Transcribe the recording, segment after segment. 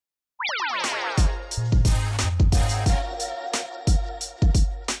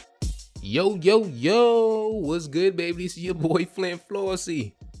Yo, yo, yo, what's good, baby? This is your boy Flynt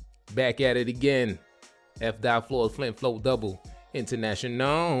Flossy. Back at it again. F.Floss, Flynt Flow Double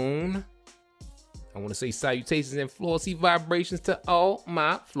International. I want to say salutations and flossy vibrations to all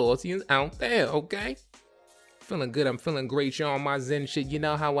my flossians out there, okay? Feeling good, I'm feeling great, y'all on my zen shit. You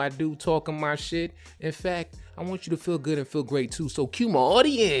know how I do, talking my shit. In fact, I want you to feel good and feel great too, so cue my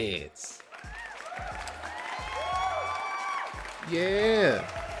audience. Yeah.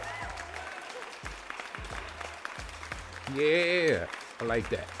 Yeah, I like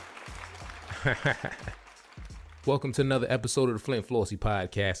that. Welcome to another episode of the Flynt Flossy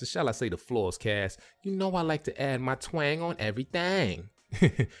Podcast, or shall I say the FlossCast. You know I like to add my twang on everything.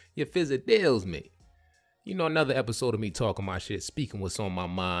 Your visit deals me. You know, another episode of me talking my shit, speaking what's on my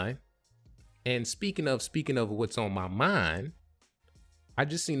mind. And speaking of what's on my mind, I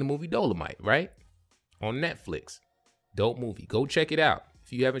just seen the movie Dolemite, right? On Netflix. Dope movie. Go check it out.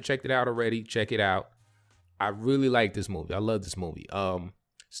 If you haven't checked it out already, check it out. I really like this movie. I love this movie.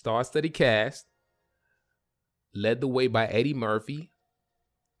 Star-studded cast. Led the way by Eddie Murphy.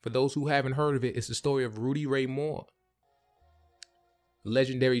 For those who haven't heard of it, it's the story of Rudy Ray Moore.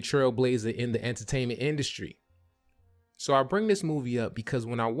 Legendary trailblazer in the entertainment industry. So I bring this movie up because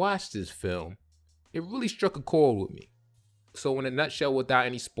when I watched this film, it really struck a chord with me. So in a nutshell, without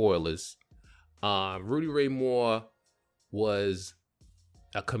any spoilers, Rudy Ray Moore was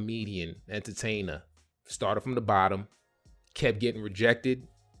a comedian, entertainer. Started from the bottom, kept getting rejected,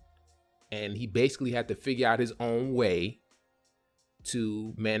 and he basically had to figure out his own way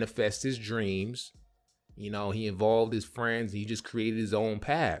to manifest his dreams. You know, he involved his friends. He just created his own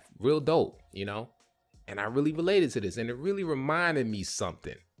path. Real dope, you know? And I really related to this, and it really reminded me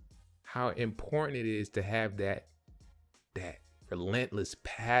something. How important it is to have that relentless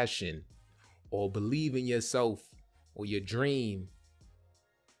passion or believe in yourself or your dream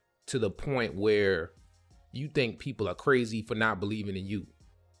to the point where you think people are crazy for not believing in you,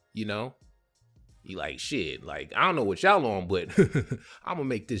 you know? You like, shit, like, I don't know what y'all on, but I'm gonna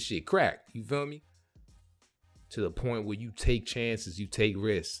make this shit crack, you feel me? To the point where you take chances, you take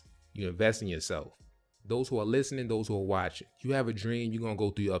risks, you invest in yourself. Those who are listening, those who are watching, you have a dream, you're gonna go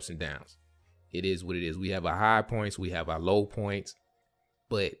through your ups and downs. It is what it is. We have our high points, we have our low points.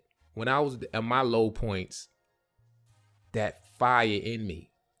 But when I was at my low points, that fire in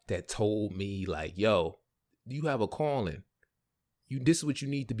me that told me like, yo, you have a calling. This is what you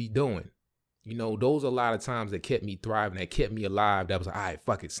need to be doing. You know, those are a lot of times that kept me thriving, that kept me alive. That was like, all right,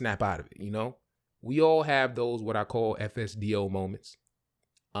 fuck it, snap out of it, you know? We all have those, what I call FSDO moments.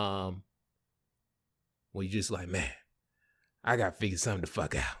 Where you just like, man, I got to figure something to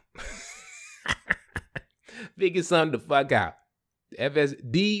fuck out. Figure something to fuck out.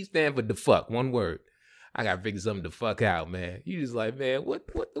 FSD stand for the fuck, one word. I got to figure something to fuck out, man. You just like, man,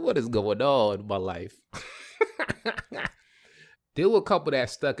 what is going on in my life? There were a couple that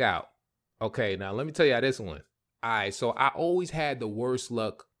stuck out. Okay, now let me tell you how this one. All right, so I always had the worst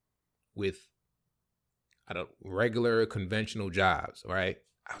luck with regular conventional jobs, right?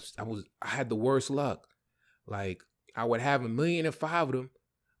 I had the worst luck. Like, I would have 1,000,005 of them,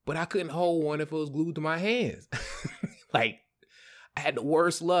 but I couldn't hold one if it was glued to my hands. Like, I had the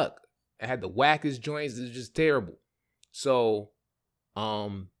worst luck. I had the wackest joints. It was just terrible. So,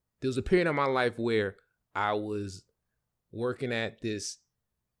 there was a period in my life where I was working at this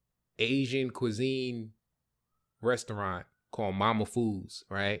Asian cuisine restaurant called Mama Foods,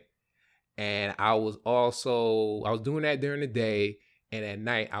 right? And I was doing that during the day, and at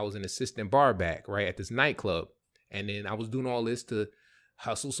night I was an assistant bar back, right, at this nightclub. And then I was doing all this to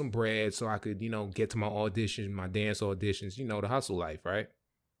hustle some bread so I could, you know, get to my auditions, my dance auditions, you know, the hustle life, right?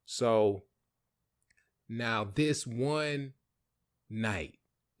 So now this one night,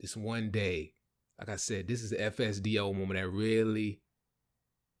 this one day, like I said, this is the FSDO moment that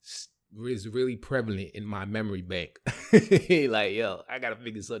is really prevalent in my memory bank. Like, yo, I gotta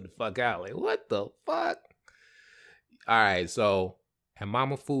figure something the fuck out. Like, what the fuck? All right, so at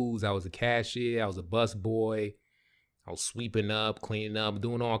Mama Foods, I was a cashier, I was a bus boy, I was sweeping up, cleaning up,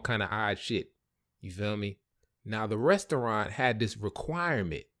 doing all kind of odd shit. You feel me? Now, the restaurant had this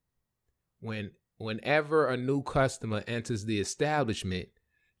requirement. Whenever a new customer enters the establishment,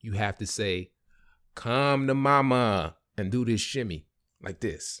 you have to say, come to mama, and do this shimmy like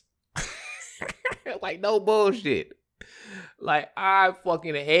this. Like, no bullshit. Like, I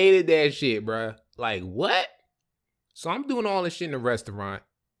fucking hated that shit, bruh. Like, what? So I'm doing all this shit in the restaurant,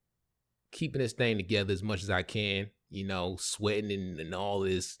 keeping this thing together as much as I can, you know, sweating and all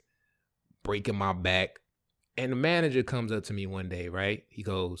this, breaking my back. And the manager comes up to me one day, right? He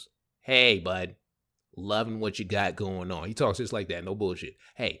goes, hey, bud, loving what you got going on. He talks just like that, no bullshit.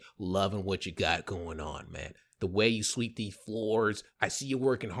 Hey, loving what you got going on, man. The way you sweep these floors, I see you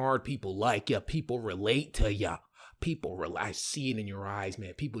working hard. People like you. People relate to you. I see it in your eyes,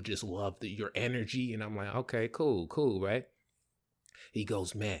 man. People just love your energy. And I'm like, okay, cool, right? He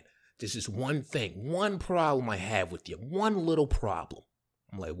goes, man, there's just one thing, one problem I have with you. One little problem.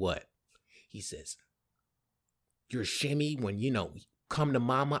 I'm like, what? He says, your shimmy, when, come to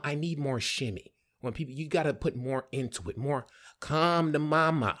mama, I need more shimmy. When people, you got to put more into it, more come to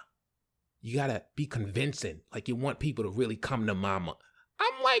mama. You got to be convincing, like you want people to really come to mama.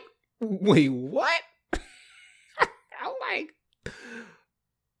 I'm like, wait, what? I'm like,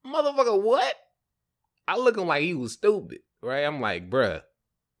 motherfucker, what? I looking like he was stupid, right? I'm like, bruh,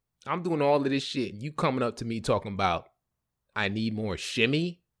 I'm doing all of this shit. You coming up to me talking about, I need more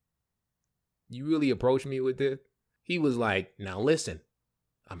shimmy? You really approach me with this? He was like, now listen,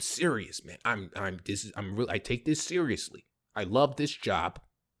 I'm serious, man. I take this seriously. I love this job,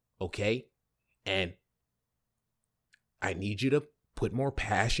 okay? And I need you to put more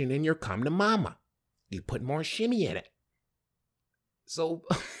passion in your come to mama. You put more shimmy in it. So,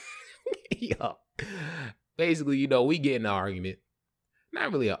 basically, we get in an argument.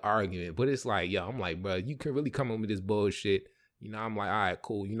 Not really an argument, but it's like, I'm like, bro, you can really come up with this bullshit. I'm like, all right,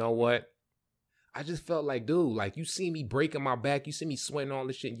 cool. You know what? I just felt like, dude, like you see me breaking my back. You see me sweating all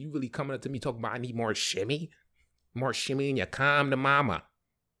this shit. You really coming up to me talking about I need more shimmy? More shimmy in your calm to mama.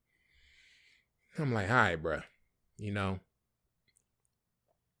 I'm like, all right, bro.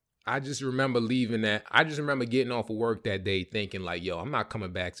 I just remember leaving that. I just remember getting off of work that day thinking like, yo, I'm not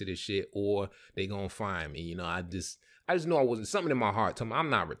coming back to this shit or they gonna find me. I just know I wasn't, something in my heart told me I'm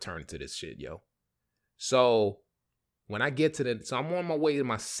not returning to this shit, yo. So when I get to so I'm on my way to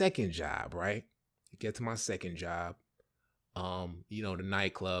my second job, right? I get to my second job. The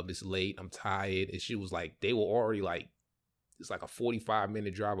nightclub is late. I'm tired. And she was like, they were already like, it's like a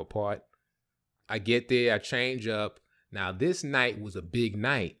 45-minute drive apart. I get there, I change up. Now, this night was a big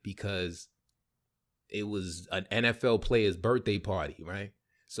night because it was an NFL player's birthday party, right?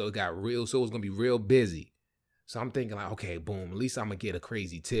 So it was going to be real busy. So I'm thinking like, okay, boom, at least I'm going to get a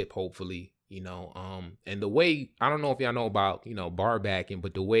crazy tip, hopefully, and the way, I don't know if y'all know about, bar backing,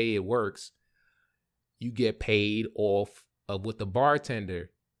 but the way it works, you get paid off of what the bartender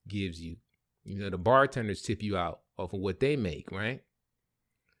gives you. The bartenders tip you out off of what they make, right?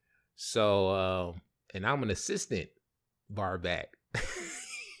 So, and I'm an assistant bar back.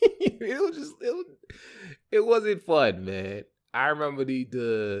 It wasn't fun, man. I remember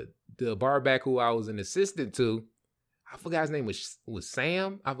the bar back who I was an assistant to, I forgot his name was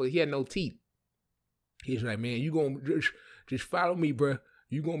Sam. I forgot, he had no teeth. He's like, man, you gonna just follow me, bro.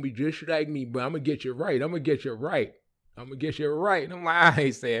 You gonna be just like me, bro. I'm gonna get you right. I'm gonna get you right. And I'm like, all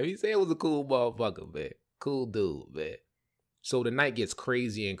right, Sam. He said it was a cool motherfucker, man. Cool dude, man. So the night gets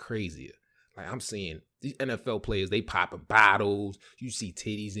crazier and crazier. Like I'm seeing these NFL players, they popping bottles. You see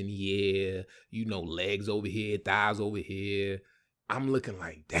titties in the air. Legs over here, thighs over here. I'm looking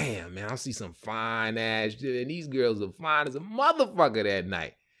like, damn, man, I see some fine ass shit. And these girls are fine as a motherfucker that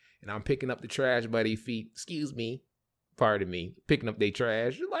night. And I'm picking up the trash by their feet. Excuse me. Pardon me. Picking up their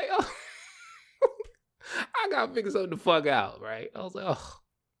trash. You're like, oh. I gotta figure something the fuck out, right? I was like, oh.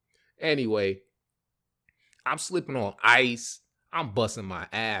 Anyway, I'm slipping on ice. I'm busting my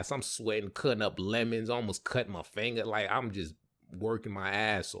ass. I'm sweating, cutting up lemons, almost cutting my finger. Like, I'm just working my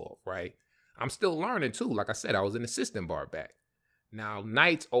ass off, right? I'm still learning, too. Like I said, I was an assistant bar back. Now,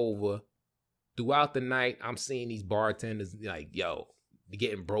 night's over. Throughout the night, I'm seeing these bartenders like, yo,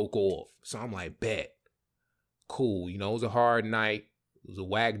 getting broke off. So I'm like, bet. Cool. It was a hard night. It was a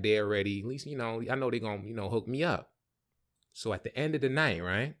whack day already. At least, I know they're going to, hook me up. So at the end of the night,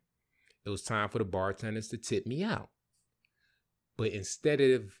 right, it was time for the bartenders to tip me out. But instead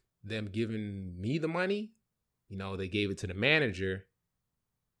of them giving me the money, they gave it to the manager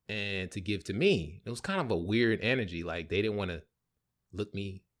and to give to me. It was kind of a weird energy. Like they didn't want to look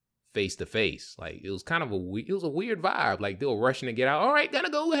me face to face. Like it was kind of a weird vibe. Like they were rushing to get out. All right, gotta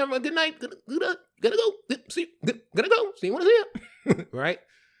go. Have a good night. Gotta go. See, gotta go. See you when I see you. Right?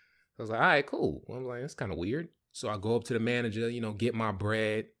 I was like, all right, cool. I was like, that's kind of weird. So I go up to the manager, get my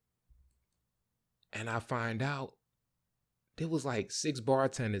bread. And I find out there was like 6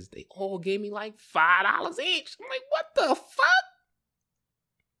 bartenders. They all gave me like $5 each. I'm like, what the fuck?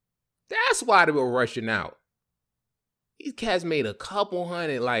 That's why they were rushing out. These cats made a couple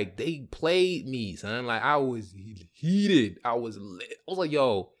hundred. Like, they played me, son. Like, I was heated. I was lit. I was like,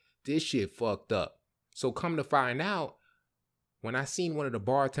 yo, this shit fucked up. So come to find out, when I seen one of the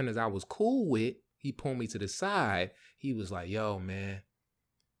bartenders I was cool with, he pulled me to the side. He was like, yo, man,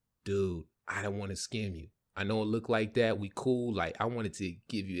 dude, I don't want to scam you. I know it looked like that. We cool. Like, I wanted to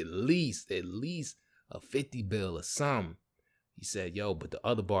give you at least a 50 bill or something. He said, yo, but the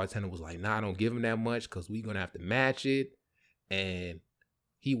other bartender was like, nah, don't give him that much because we're going to have to match it. And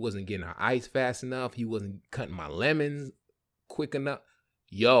he wasn't getting our ice fast enough. He wasn't cutting my lemons quick enough.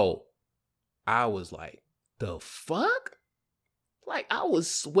 Yo, I was like, the fuck? Like, I was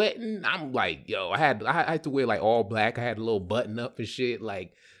sweating. I'm like, yo, I had to wear like all black. I had a little button up and shit.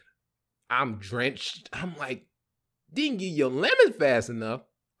 Like, I'm drenched. I'm like, didn't get your lemons fast enough.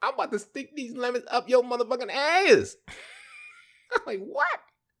 I'm about to stick these lemons up your motherfucking ass. I'm like, what?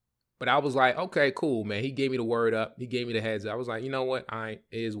 But I was like, okay, cool, man. He gave me the word up. He gave me the heads up. I was like, you know what? It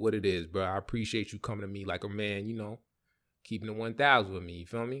is what it is, bro. I appreciate you coming to me like a man, you know, keeping the 1,000 with me. You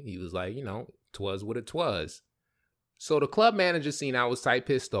feel me? He was like, you know, 'twas what it was. So the club manager seen I was tight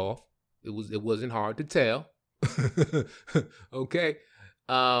pissed off. It wasn't hard to tell. Okay.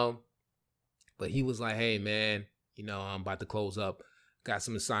 But he was like, hey, man, you know, I'm about to close up. Got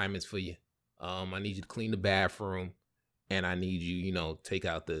some assignments for you. I need you to clean the bathroom. And I need you, you know, take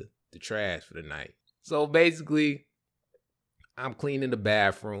out the trash for the night. So basically, I'm cleaning the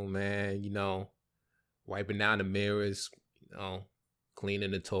bathroom, man, you know, wiping down the mirrors, you know,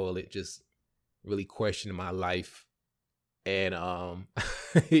 cleaning the toilet, just really questioning my life. And,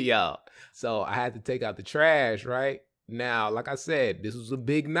 yo, so I had to take out the trash, right? Now, like I said, this was a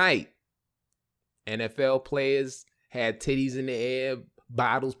big night. NFL players had titties in the air,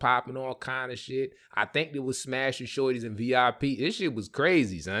 bottles popping, all kind of shit. I think there was smashing shorties in VIP. This shit was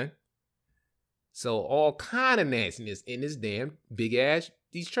crazy, son. So all kind of nastiness in this damn big ass,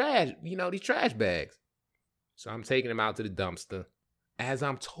 these trash bags. So I'm taking them out to the dumpster. As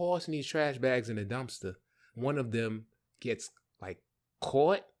I'm tossing these trash bags in the dumpster, one of them gets like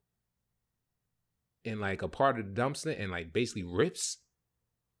caught in like a part of the dumpster and like basically rips.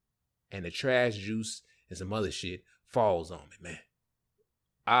 And the trash juice and some other shit falls on me, man.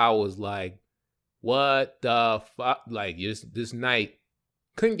 I was like, what the fuck? Like, this night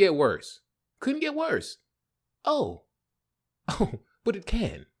couldn't get worse. Couldn't get worse. Oh, but it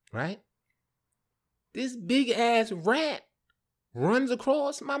can, right? This big ass rat runs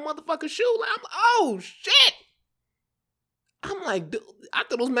across my motherfucking shoe. Like, oh, shit. I'm like, dude, I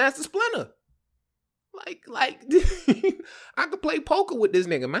thought it was Master Splinter. Like, I could play poker with this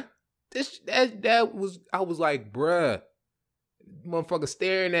nigga, man. I was like, bruh. Motherfucker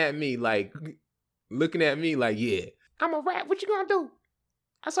staring at me, like, looking at me like, yeah, I'm a rat. What you gonna do?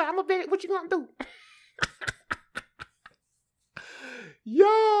 I said, I'm a bitch. What you gonna do?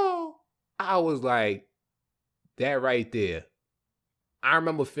 Yo, I was like, that right there. I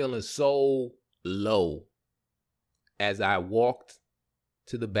remember feeling so low as I walked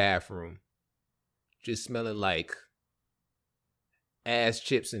to the bathroom, just smelling like ass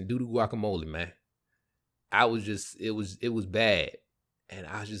chips and doo-doo guacamole, man. I was just, it was bad. And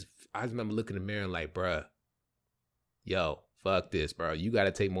I remember looking in the mirror and like, bruh, yo, fuck this, bro. You got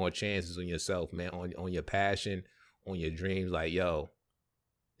to take more chances on yourself, man, on your passion, on your dreams. Like, yo,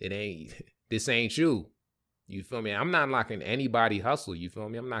 this ain't you. You feel me? I'm not knocking anybody's hustle. You feel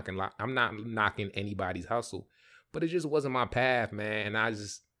me? I'm not knocking anybody's hustle, but it just wasn't my path, man. And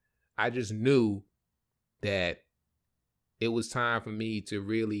I just knew that it was time for me to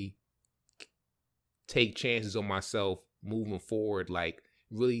really take chances on myself moving forward, like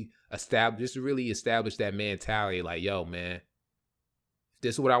really establish that mentality. Like, yo, man, if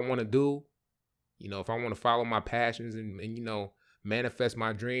this is what I want to do, you know, if I want to follow my passions and you know, manifest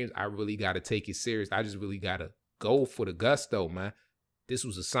my dreams, I really got to take it serious. I just really got to go for the gusto, man. This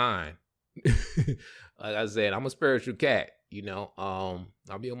was a sign. Like I said, I'm a spiritual cat, you know.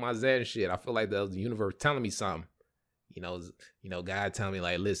 I'll be on my Zen shit. I feel like the universe telling me something. You know, God telling me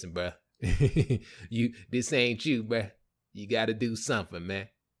like, listen, bruh, this ain't you, bruh. You got to do something, man.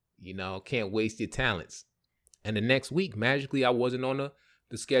 You know, can't waste your talents. And the next week, magically, I wasn't on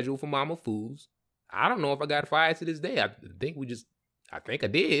the schedule for Mama Foods. I don't know if I got fired to this day. I think I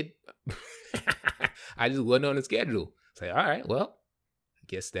did. I just wasn't on the schedule. Say, all right, well, I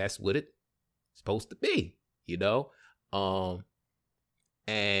guess that's what it's supposed to be, you know?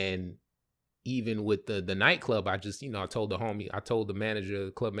 And even with the nightclub, I just, you know, I told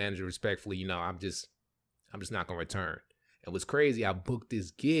the club manager respectfully, you know, I'm just not gonna return. It was crazy. I booked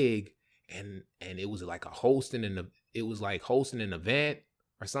this gig and it was like hosting an event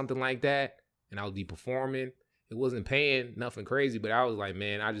or something like that. And I would be performing. It wasn't paying nothing crazy, but I was like,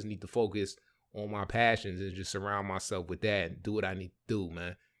 man, I just need to focus on my passions and just surround myself with that and do what I need to do,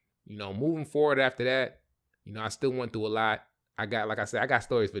 man. You know, moving forward after that, you know, I still went through a lot. I got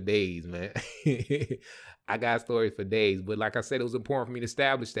stories for days, man. I got stories for days. But like I said, it was important for me to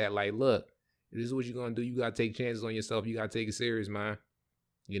establish that, like, look, This is what you're going to do. You got to take chances on yourself. You got to take it serious, man.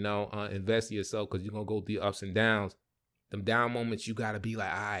 You know, invest in yourself because you're going to go through ups and downs. Them down moments, you got to be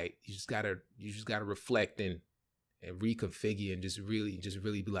like, all right, you just got to reflect and reconfigure and just really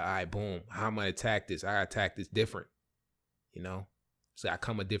be like, all right, boom, how am I going to attack this? I attack this different, you know? So I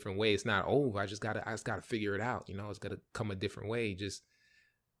come a different way. It's not over. I just got to figure it out. You know, it's got to come a different way. Just,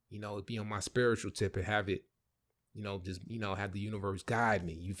 you know, be on my spiritual tip and have it, you know, just, you know, have the universe guide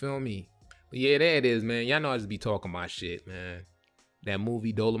me. You feel me? But yeah, there it is, man. Y'all know I just be talking my shit, man. That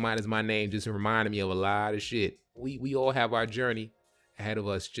movie, Dolemite Is My Name, just reminded me of a lot of shit. We all have our journey ahead of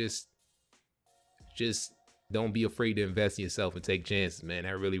us. Just don't be afraid to invest in yourself and take chances, man.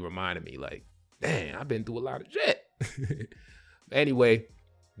 That really reminded me, like, damn, I've been through a lot of shit. Anyway,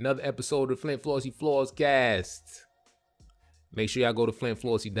 another episode of Flynt Flossy FlossCast. Make sure y'all go to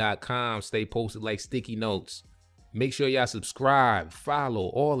FlyntFlossy.com. Stay posted like sticky notes. Make sure y'all subscribe, follow,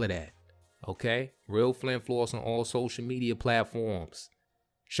 all of that. Okay? Real Flynt Floss on all social media platforms.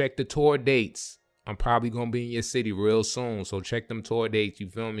 Check the tour dates. I'm probably going to be in your city real soon, so check them tour dates, you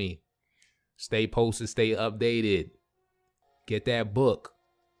feel me? Stay posted, stay updated. Get that book.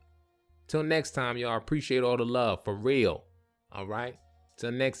 Till next time, y'all, appreciate all the love, for real. All right?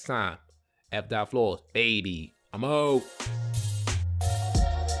 Till next time, F. Floss, baby. I'm out.